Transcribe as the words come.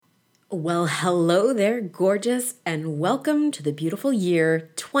Well, hello there, gorgeous, and welcome to the beautiful year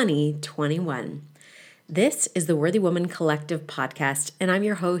 2021. This is the Worthy Woman Collective podcast, and I'm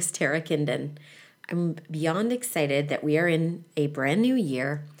your host, Tara Kinden. I'm beyond excited that we are in a brand new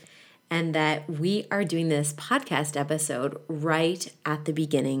year and that we are doing this podcast episode right at the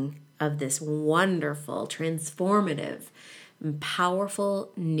beginning of this wonderful, transformative,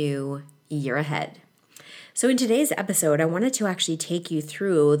 powerful new year ahead. So in today's episode, I wanted to actually take you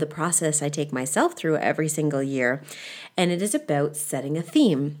through the process I take myself through every single year, and it is about setting a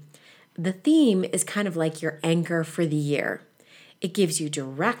theme. The theme is kind of like your anchor for the year. It gives you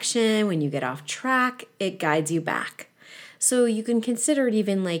direction when you get off track, it guides you back. So you can consider it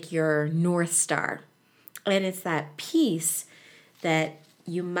even like your North Star. And it's that piece that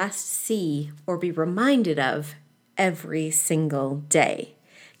you must see or be reminded of every single day.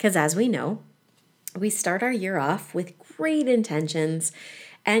 Because as we know, we start our year off with great intentions,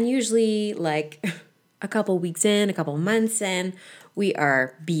 and usually like a couple weeks in, a couple months in, we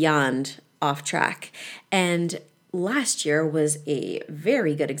are beyond off track. And last year was a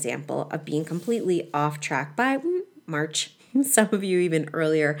very good example of being completely off track by March, some of you even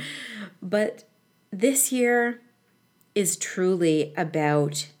earlier. But this year is truly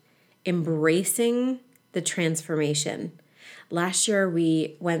about embracing the transformation. Last year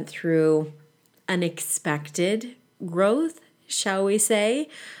we went through unexpected growth, shall we say.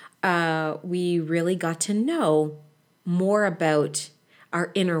 We really got to know more about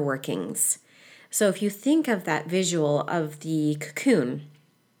our inner workings. So if you think of that visual of the cocoon,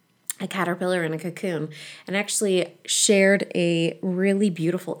 a caterpillar in a cocoon, and actually shared a really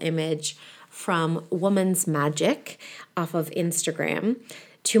beautiful image from Woman's Magic off of Instagram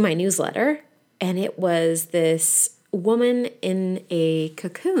to my newsletter. And it was this woman in a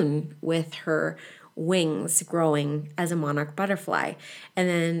cocoon with her wings growing as a monarch butterfly. And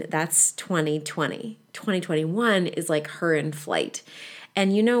then that's 2020. 2021 is like her in flight.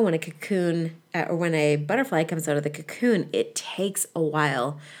 And you know, when a cocoon or when a butterfly comes out of the cocoon, it takes a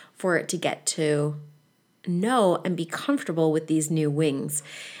while for it to get to know and be comfortable with these new wings.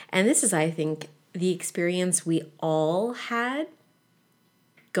 And this is, I think, the experience we all had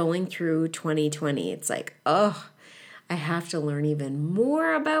going through 2020. It's like, oh, I have to learn even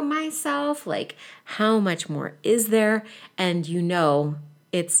more about myself. Like, how much more is there? And you know,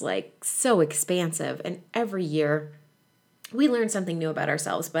 it's like so expansive. And every year we learn something new about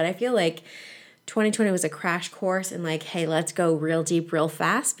ourselves. But I feel like 2020 was a crash course in like, hey, let's go real deep, real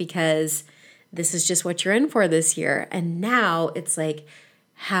fast, because this is just what you're in for this year. And now it's like,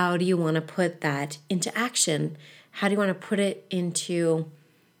 how do you want to put that into action? How do you want to put it into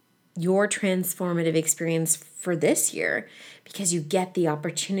your transformative experience for this year? Because you get the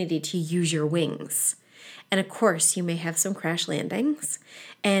opportunity to use your wings. And of course, you may have some crash landings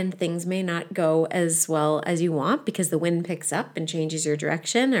and things may not go as well as you want because the wind picks up and changes your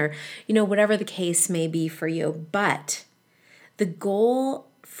direction, or, you know, whatever the case may be for you. But the goal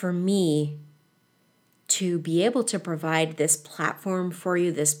for me to be able to provide this platform for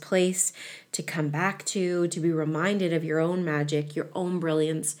you, this place to come back to be reminded of your own magic, your own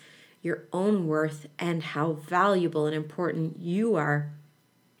brilliance, your own worth, and how valuable and important you are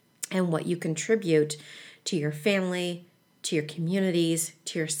and what you contribute to your family, to your communities,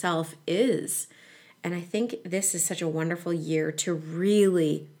 to yourself is. And I think this is such a wonderful year to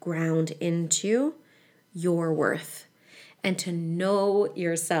really ground into your worth and to know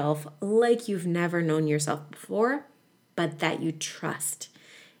yourself like you've never known yourself before, but that you trust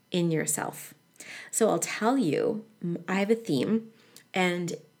in yourself. So I'll tell you, I have a theme,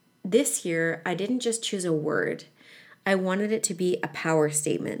 and this year I didn't just choose a word. I wanted it to be a power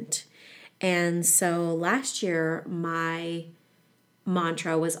statement. And so last year, my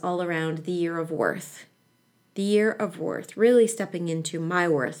mantra was all around the year of worth. The year of worth, really stepping into my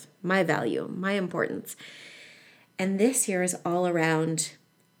worth, my value, my importance. And this year is all around,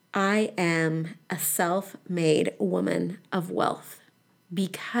 I am a self-made woman of wealth,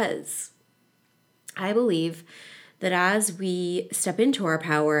 because I believe that as we step into our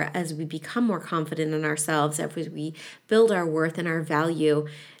power, as we become more confident in ourselves, as we build our worth and our value,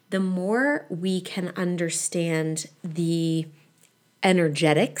 the more we can understand the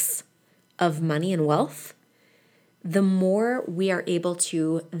energetics of money and wealth, the more we are able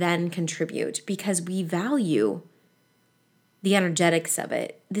to then contribute, because we value the energetics of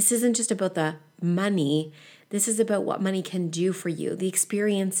it. This isn't just about the money. This is about what money can do for you, the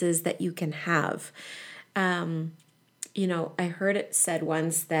experiences that you can have. You know, I heard it said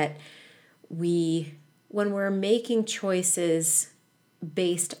once that when we're making choices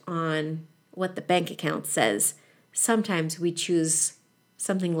based on what the bank account says, sometimes we choose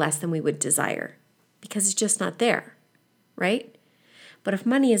something less than we would desire because it's just not there, right? But if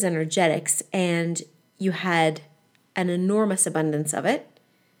money is energetics and you had an enormous abundance of it,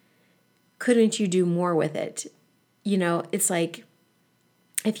 couldn't you do more with it? It's like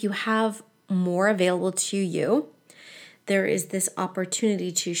if you have more available to you, there is this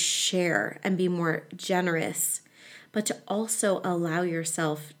opportunity to share and be more generous, but to also allow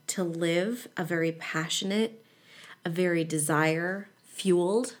yourself to live a very passionate, a very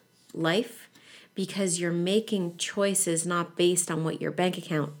desire-fueled life, because you're making choices not based on what your bank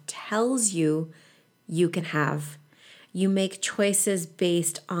account tells you you can have. You make choices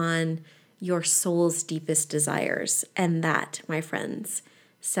based on your soul's deepest desires. And that, my friends,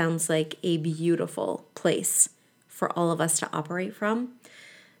 sounds like a beautiful place for all of us to operate from.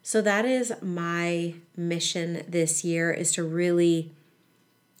 So that is my mission this year, is to really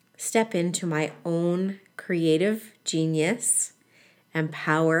step into my own creative genius and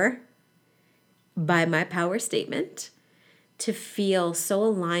power by my power statement, to feel so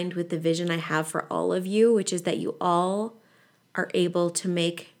aligned with the vision I have for all of you, which is that you all are able to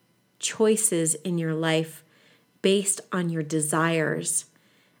make choices in your life based on your desires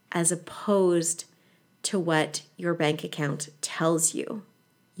as opposed to what your bank account tells you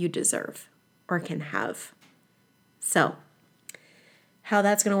you deserve or can have. So, how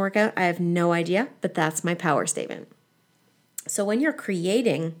that's going to work out, I have no idea, but that's my power statement. So when you're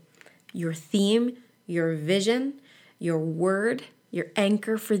creating your theme, your vision, your word, your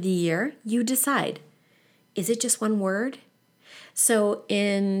anchor for the year, you decide, is it just one word? So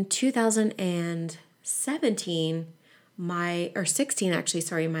in 2017, my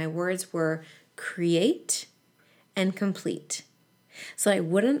words were create and complete. So I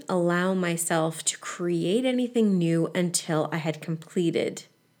wouldn't allow myself to create anything new until I had completed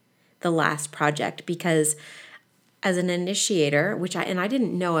the last project, because as an initiator, I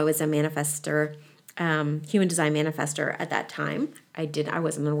didn't know I was a manifester, human design manifester at that time. I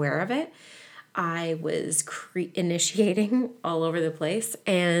wasn't aware of it. I was initiating all over the place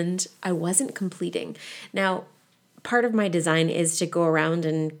and I wasn't completing. Now, part of my design is to go around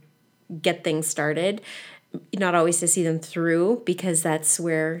and get things started, not always to see them through, because that's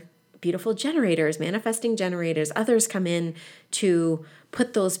where beautiful generators, manifesting generators, others come in to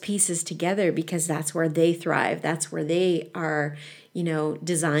put those pieces together, because that's where they thrive. That's where they are,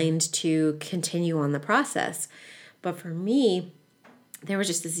 designed to continue on the process. But for me, there was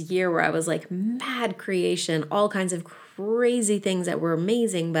just this year where I was like mad creation, all kinds of crazy things that were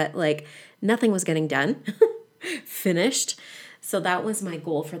amazing, but like nothing was getting done, finished. So that was my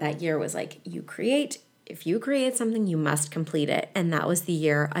goal for that year, was like, if you create something, you must complete it. And that was the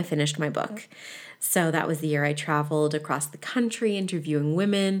year I finished my book. So that was the year I traveled across the country interviewing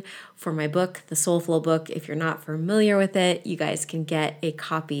women for my book, The Soulful Book. If you're not familiar with it, you guys can get a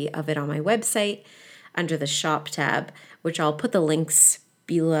copy of it on my website under the shop tab, which I'll put the links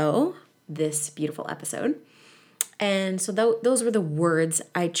below this beautiful episode. And so those were the words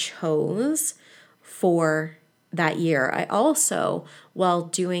I chose for that year. I also, while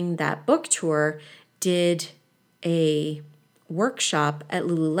doing that book tour, did a workshop at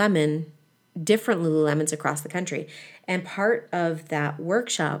Lululemon, different Lululemons across the country. And part of that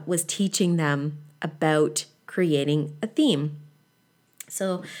workshop was teaching them about creating a theme.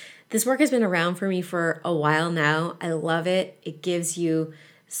 So this work has been around for me for a while now. I love it. It gives you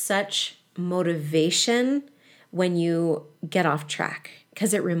such motivation when you get off track,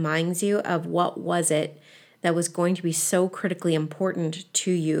 because it reminds you of what was it that was going to be so critically important to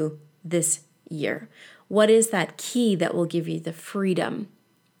you this year. What is that key that will give you the freedom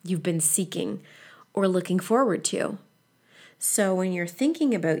you've been seeking or looking forward to? So when you're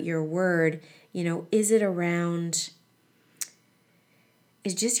thinking about your word, is it around,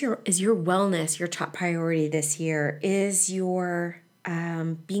 is your wellness your top priority this year? Is your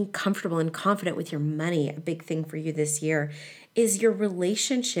being comfortable and confident with your money a big thing for you this year? Is your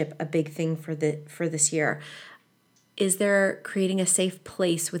relationship a big thing for this year? Is there creating a safe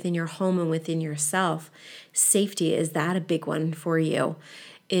place within your home and within yourself? Safety, is that a big one for you?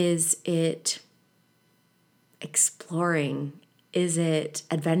 Is it exploring? Is it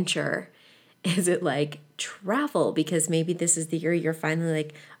adventure? Is it like travel? Because maybe this is the year you're finally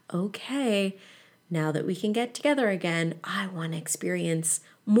like, okay, now that we can get together again, I want to experience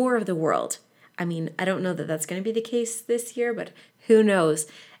more of the world. I mean, I don't know that that's going to be the case this year, but who knows?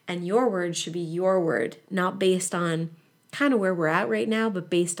 And your word should be your word, not based on kind of where we're at right now, but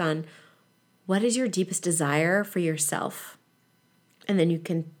based on what is your deepest desire for yourself. And then you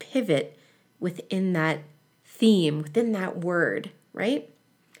can pivot within that theme, within that word, right?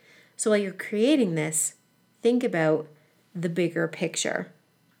 So while you're creating this, think about the bigger picture.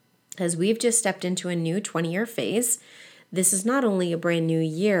 As we've just stepped into a new 20-year phase, this is not only a brand new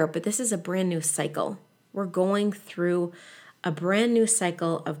year, but this is a brand new cycle. We're going through a brand new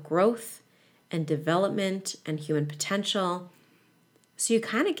cycle of growth and development and human potential. So you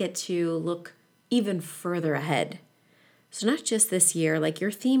kind of get to look even further ahead. So not just this year, like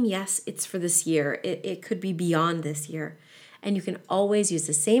your theme, yes, it's for this year. It could be beyond this year. And you can always use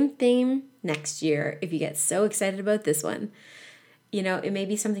the same theme next year if you get so excited about this one. You know, it may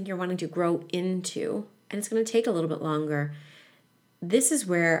be something you're wanting to grow into, and it's going to take a little bit longer. This is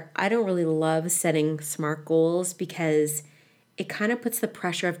where I don't really love setting SMART goals because it kind of puts the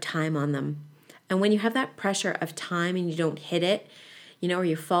pressure of time on them. And when you have that pressure of time and you don't hit it, you know, or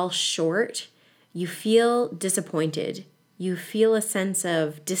you fall short, you feel disappointed. You feel a sense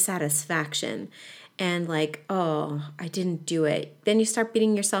of dissatisfaction and like, oh, I didn't do it. Then you start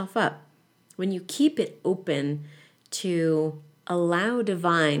beating yourself up. When you keep it open to allow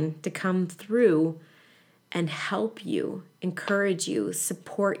divine to come through and help you, encourage you,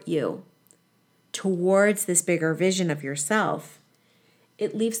 support you towards this bigger vision of yourself,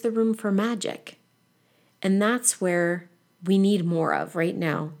 it leaves the room for magic. And that's where we need more of right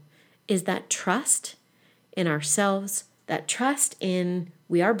now, is that trust in ourselves, that trust in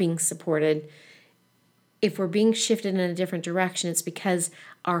we are being supported. If we're being shifted in a different direction, it's because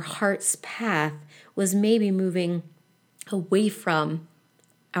our heart's path was maybe moving away from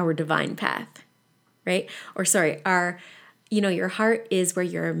our divine path, right? Or sorry, your heart is where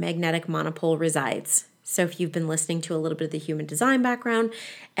your magnetic monopole resides. So if you've been listening to a little bit of the human design background,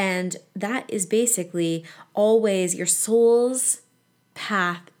 and that is basically always your soul's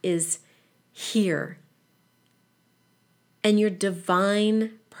path is here. And your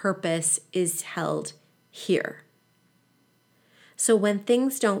divine purpose is held here. So when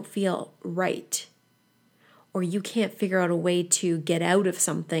things don't feel right, or you can't figure out a way to get out of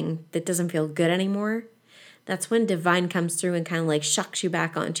something that doesn't feel good anymore, that's when divine comes through and kind of like shucks you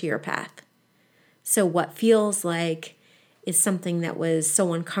back onto your path. So what feels like is something that was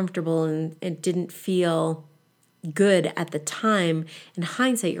so uncomfortable and it didn't feel good at the time, in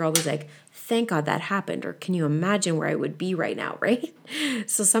hindsight, you're always like, thank God that happened, or can you imagine where I would be right now, right?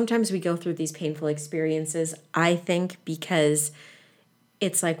 So sometimes we go through these painful experiences, I think, because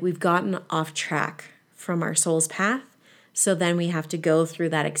it's like we've gotten off track from our soul's path. So then we have to go through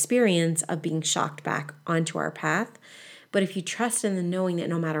that experience of being shocked back onto our path. But if you trust in the knowing that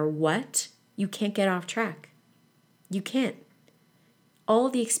no matter what, you can't get off track. You can't. All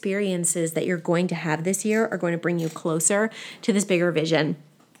the experiences that you're going to have this year are going to bring you closer to this bigger vision.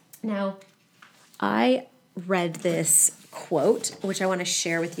 Now, I read this quote, which I want to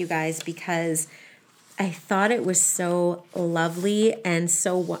share with you guys because I thought it was so lovely and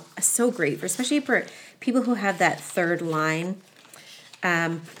so great, especially for people who have that third line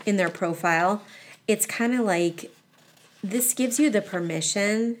in their profile. It's kind of like this gives you the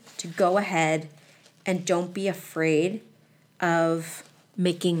permission to go ahead and don't be afraid of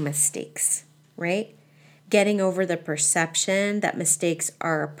making mistakes, right? Getting over the perception that mistakes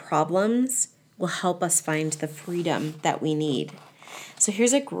are problems will help us find the freedom that we need. So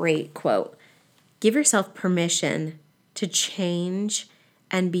here's a great quote. Give yourself permission to change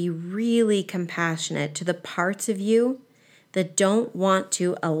and be really compassionate to the parts of you that don't want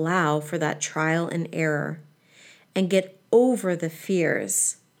to allow for that trial and error, and get over the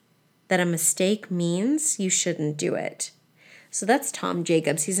fears that a mistake means you shouldn't do it. So that's Tom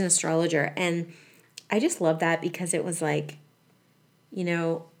Jacobs. He's an astrologer. And I just love that because it was like, you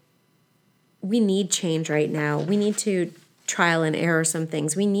know, we need change right now. We need to trial and error some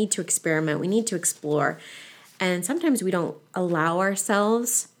things. We need to experiment. We need to explore. And sometimes we don't allow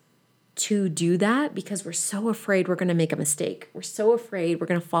ourselves to do that because we're so afraid we're going to make a mistake. We're so afraid we're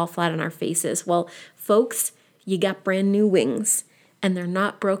going to fall flat on our faces. Well, folks, you got brand new wings and they're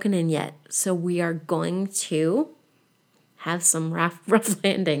not broken in yet. So we are going to have some rough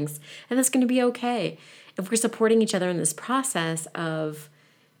landings, and that's going to be okay. If we're supporting each other in this process of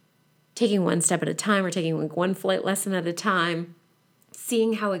taking one step at a time or taking one flight lesson at a time,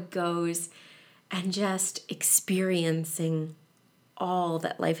 seeing how it goes, and just experiencing all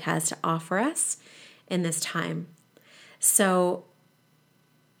that life has to offer us in this time. So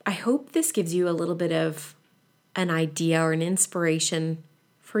I hope this gives you a little bit of an idea or an inspiration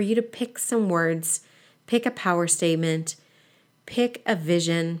for you to pick some words, pick a power statement, pick a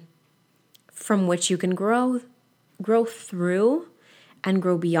vision from which you can grow through and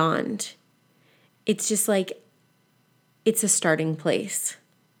grow beyond. It's just like, it's a starting place.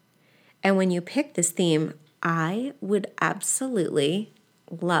 And when you pick this theme, I would absolutely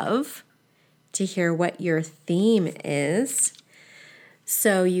love to hear what your theme is.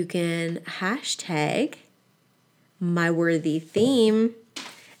 So you can hashtag my worthy theme,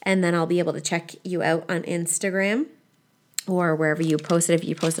 and then I'll be able to check you out on Instagram or wherever you post it, if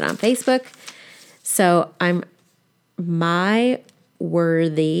you post it on Facebook. So I'm my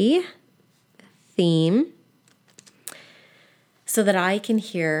worthy theme, so that I can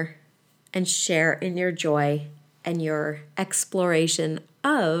hear and share in your joy and your exploration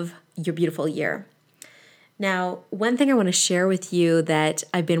of your beautiful year. Now, one thing I want to share with you that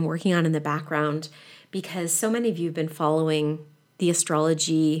I've been working on in the background, because so many of you have been following the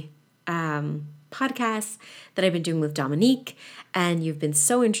astrology podcasts that I've been doing with Dominique, and you've been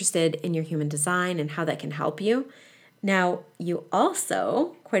so interested in your human design and how that can help you. Now, you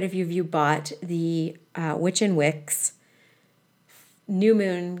also, quite a few of you bought the Witch and Wicks new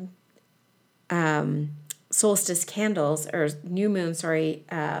moon solstice candles, or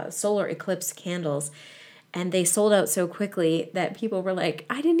solar eclipse candles. And they sold out so quickly that people were like,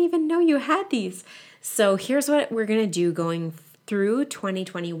 I didn't even know you had these. So here's what we're going to do going through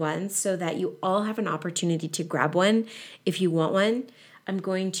 2021 so that you all have an opportunity to grab one if you want one. I'm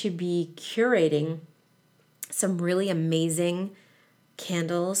going to be curating some really amazing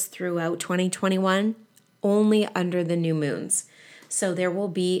candles throughout 2021, only under the new moons. So there will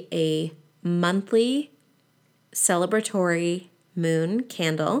be a monthly celebratory moon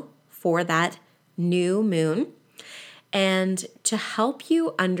candle for that new moon. And to help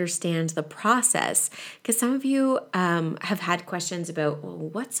you understand the process, because some of you have had questions about,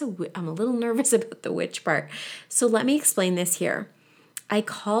 well, I'm a little nervous about the witch part. So let me explain this here. I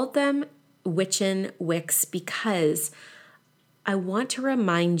called them Witchin' Wicks because I want to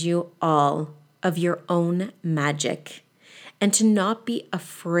remind you all of your own magic and to not be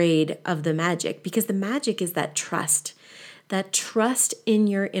afraid of the magic, because the magic is that trust in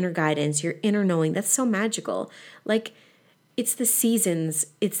your inner guidance, your inner knowing. That's so magical. Like, it's the seasons,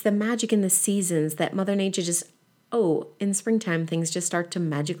 it's the magic in the seasons that Mother Nature just, in springtime, things just start to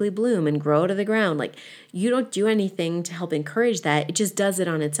magically bloom and grow out of the ground. Like, you don't do anything to help encourage that. It just does it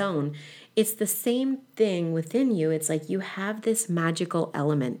on its own. It's the same thing within you. It's like you have this magical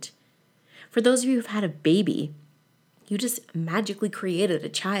element. For those of you who've had a baby, you just magically created a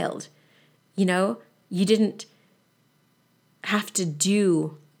child. You know, you didn't have to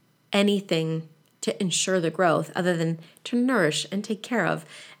do anything to ensure the growth other than to nourish and take care of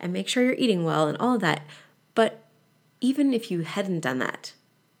and make sure you're eating well and all of that. But even if you hadn't done that,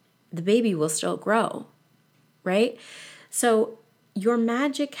 the baby will still grow, right? So your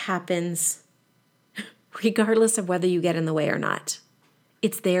magic happens regardless of whether you get in the way or not.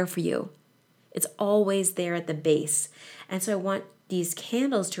 It's there for you. It's always there at the base. And so I want these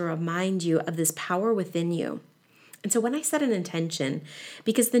candles to remind you of this power within you. And so when I set an intention,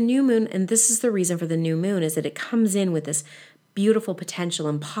 because the new moon, and this is the reason for the new moon, is that it comes in with this beautiful potential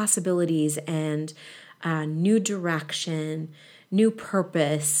and possibilities and new direction, new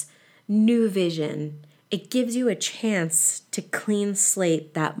purpose, new vision. It gives you a chance to clean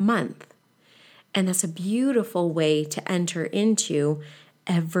slate that month. And that's a beautiful way to enter into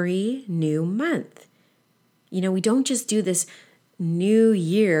every new month. You know, we don't just do this new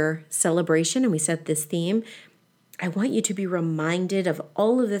year celebration and we set this theme. I want you to be reminded of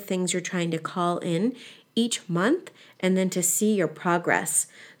all of the things you're trying to call in each month and then to see your progress.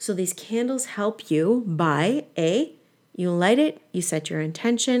 So these candles help you by you light it, you set your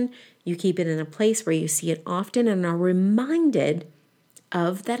intention, you keep it in a place where you see it often and are reminded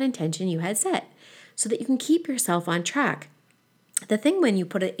of that intention you had set so that you can keep yourself on track. The thing when you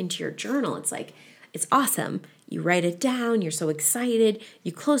put it into your journal, it's awesome. You write it down, you're so excited,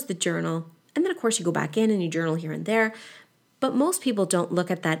 you close the journal, and then of course you go back in and you journal here and there. But most people don't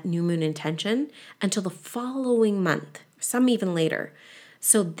look at that new moon intention until the following month, some even later.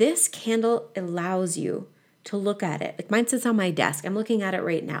 So this candle allows you to look at it. Like, mine sits on my desk. I'm looking at it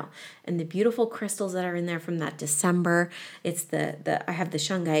right now. And the beautiful crystals that are in there from that December, it's I have the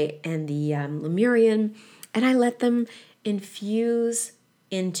shungite and the Lemurian, and I let them infuse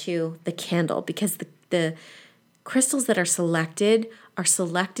into the candle because the crystals that are selected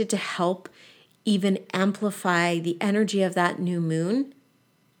to help even amplify the energy of that new moon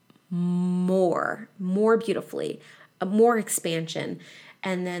more beautifully, more expansion.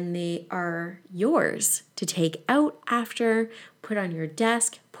 And then they are yours to take out after, put on your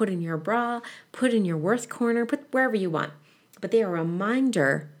desk, put in your bra, put in your worth corner, put wherever you want. But they are a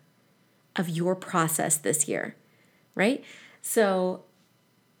reminder of your process this year, right? So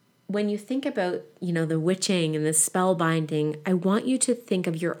when you think about, the witching and the spell binding, I want you to think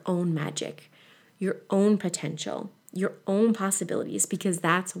of your own magic, your own potential, your own possibilities, because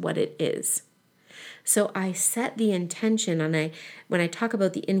that's what it is. So I set the intention, and when I talk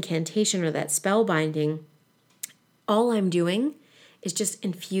about the incantation or that spell binding, all I'm doing is just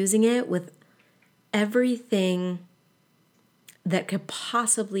infusing it with everything that could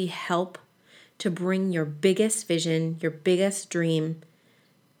possibly help to bring your biggest vision, your biggest dream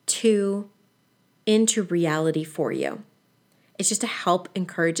into reality for you. It's just to help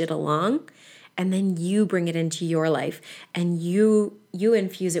encourage it along, and then you bring it into your life and you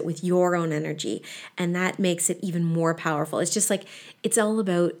infuse it with your own energy, and that makes it even more powerful. It's just like, it's all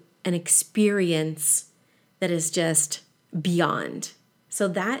about an experience that is just beyond. So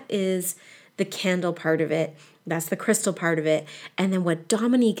that is the candle part of it. That's the crystal part of it. And then what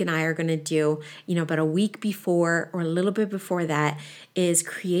Dominique and I are going to do, about a week before or a little bit before that, is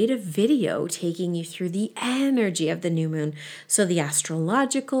create a video taking you through the energy of the new moon. So the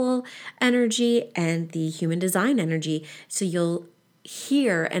astrological energy and the human design energy. So you'll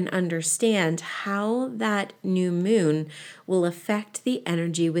hear and understand how that new moon will affect the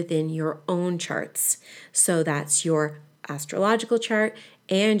energy within your own charts. So that's your astrological chart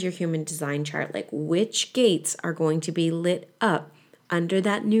and your human design chart, like which gates are going to be lit up under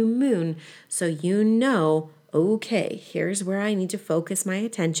that new moon, so okay, here's where I need to focus my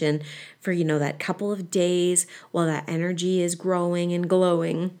attention for, that couple of days while that energy is growing and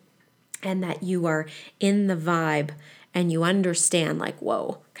glowing, and that you are in the vibe and you understand, like,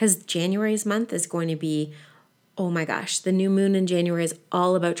 whoa, because January's month is going to be, oh my gosh, the new moon in January is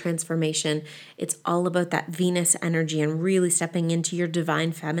all about transformation. It's all about that Venus energy and really stepping into your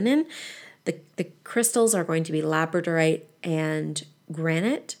divine feminine. The crystals are going to be labradorite and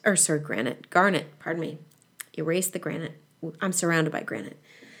garnet. Pardon me. Erase the granite. I'm surrounded by granite.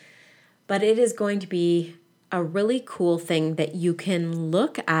 But it is going to be a really cool thing that you can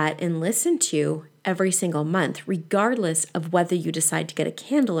look at and listen to every single month, regardless of whether you decide to get a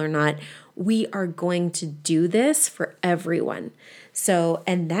candle or not. We are going to do this for everyone. So,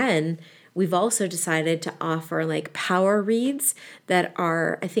 and then we've also decided to offer like power reads that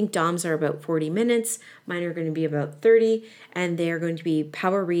are, I think Dom's are about 40 minutes. Mine are going to be about 30. And they are going to be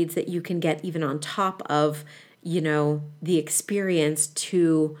power reads that you can get even on top of, the experience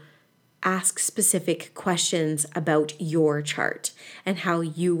to ask specific questions about your chart and how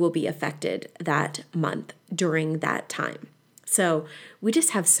you will be affected that month during that time. So we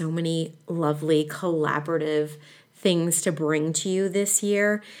just have so many lovely collaborative things to bring to you this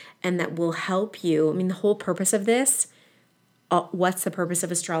year, and that will help you. I mean, the whole purpose of this, what's the purpose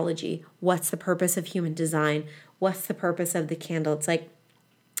of astrology? What's the purpose of human design? What's the purpose of the candle? It's like,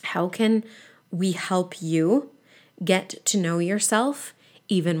 how can we help you get to know yourself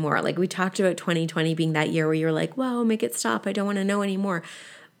even more? Like we talked about 2020 being that year where you're like, whoa, make it stop. I don't want to know anymore.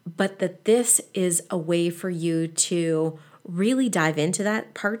 But that this is a way for you to really dive into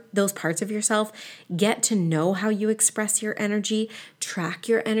those parts of yourself, get to know how you express your energy, track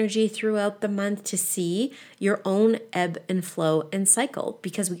your energy throughout the month to see your own ebb and flow and cycle,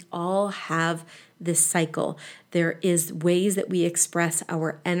 because we all have this cycle. There is ways that we express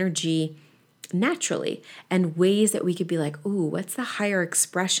our energy naturally, and ways that we could be like, ooh, what's the higher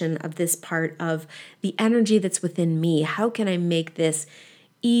expression of this part of the energy that's within me? How can I make this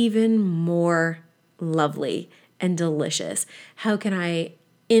even more lovely and delicious? How can I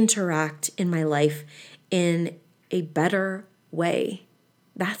interact in my life in a better way?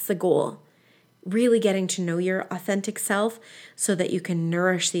 That's the goal. Really getting to know your authentic self so that you can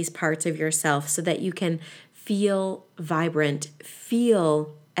nourish these parts of yourself, so that you can feel vibrant,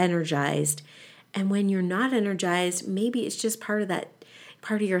 feel energized. And when you're not energized, maybe it's just part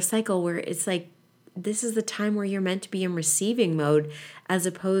of your cycle where it's like, this is the time where you're meant to be in receiving mode, as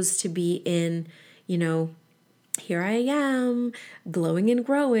opposed to be in, here I am, glowing and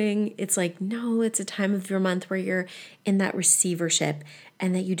growing. It's like, no, it's a time of your month where you're in that receivership,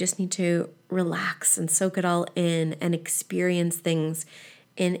 and that you just need to relax and soak it all in and experience things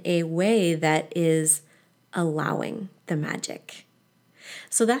in a way that is allowing the magic.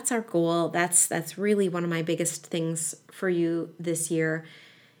 So that's our goal. That's really one of my biggest things for you this year.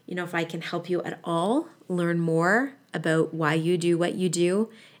 If I can help you at all learn more about why you do what you do,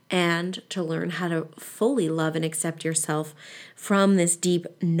 and to learn how to fully love and accept yourself from this deep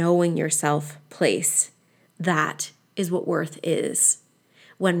knowing yourself place, that is what worth is.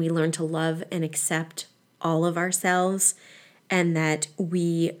 When we learn to love and accept all of ourselves, and that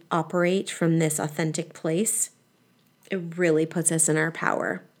we operate from this authentic place, it really puts us in our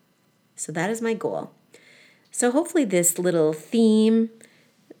power. So that is my goal. So hopefully this little theme,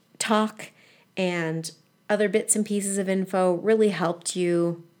 talk, and other bits and pieces of info really helped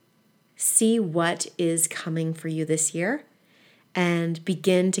you see what is coming for you this year, and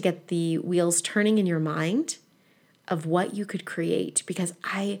begin to get the wheels turning in your mind of what you could create, because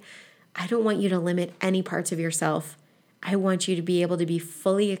I don't want you to limit any parts of yourself. I want you to be able to be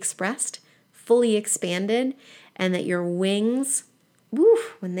fully expressed, fully expanded, and that your wings,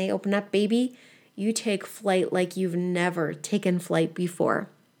 woof, when they open up, baby, you take flight like you've never taken flight before.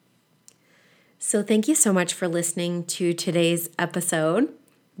 So thank you so much for listening to today's episode.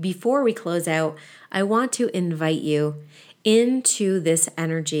 Before we close out, I want to invite you into this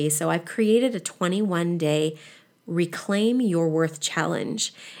energy. So I've created a 21-day Reclaim Your Worth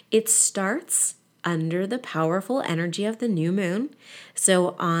challenge. It starts under the powerful energy of the new moon.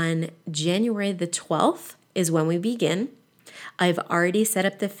 So on January the 12th is when we begin. I've already set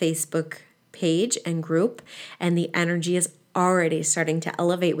up the Facebook page and group, and the energy is already starting to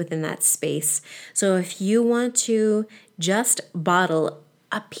elevate within that space. So if you want to just bottle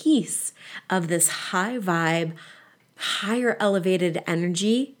a piece of this high vibe, higher elevated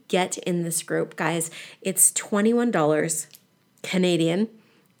energy, get in this group, guys. It's $21 Canadian,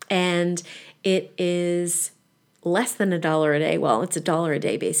 and it is less than $1 a day. Well, it's $1 a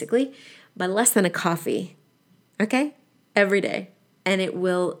day basically, but less than a coffee, okay? Every day. And it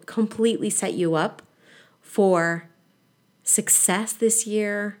will completely set you up for success this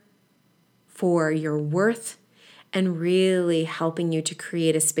year, for your worth, and really helping you to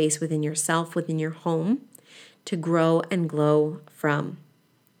create a space within yourself, within your home, to grow and glow from.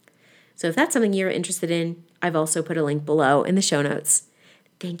 So if that's something you're interested in, I've also put a link below in the show notes.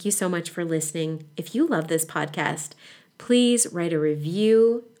 Thank you so much for listening. If you love this podcast, please write a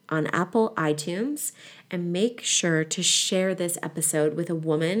review on Apple iTunes and make sure to share this episode with a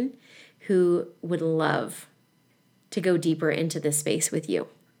woman who would love to go deeper into this space with you.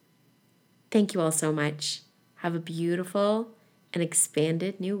 Thank you all so much. Have a beautiful and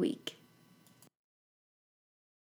expanded new week.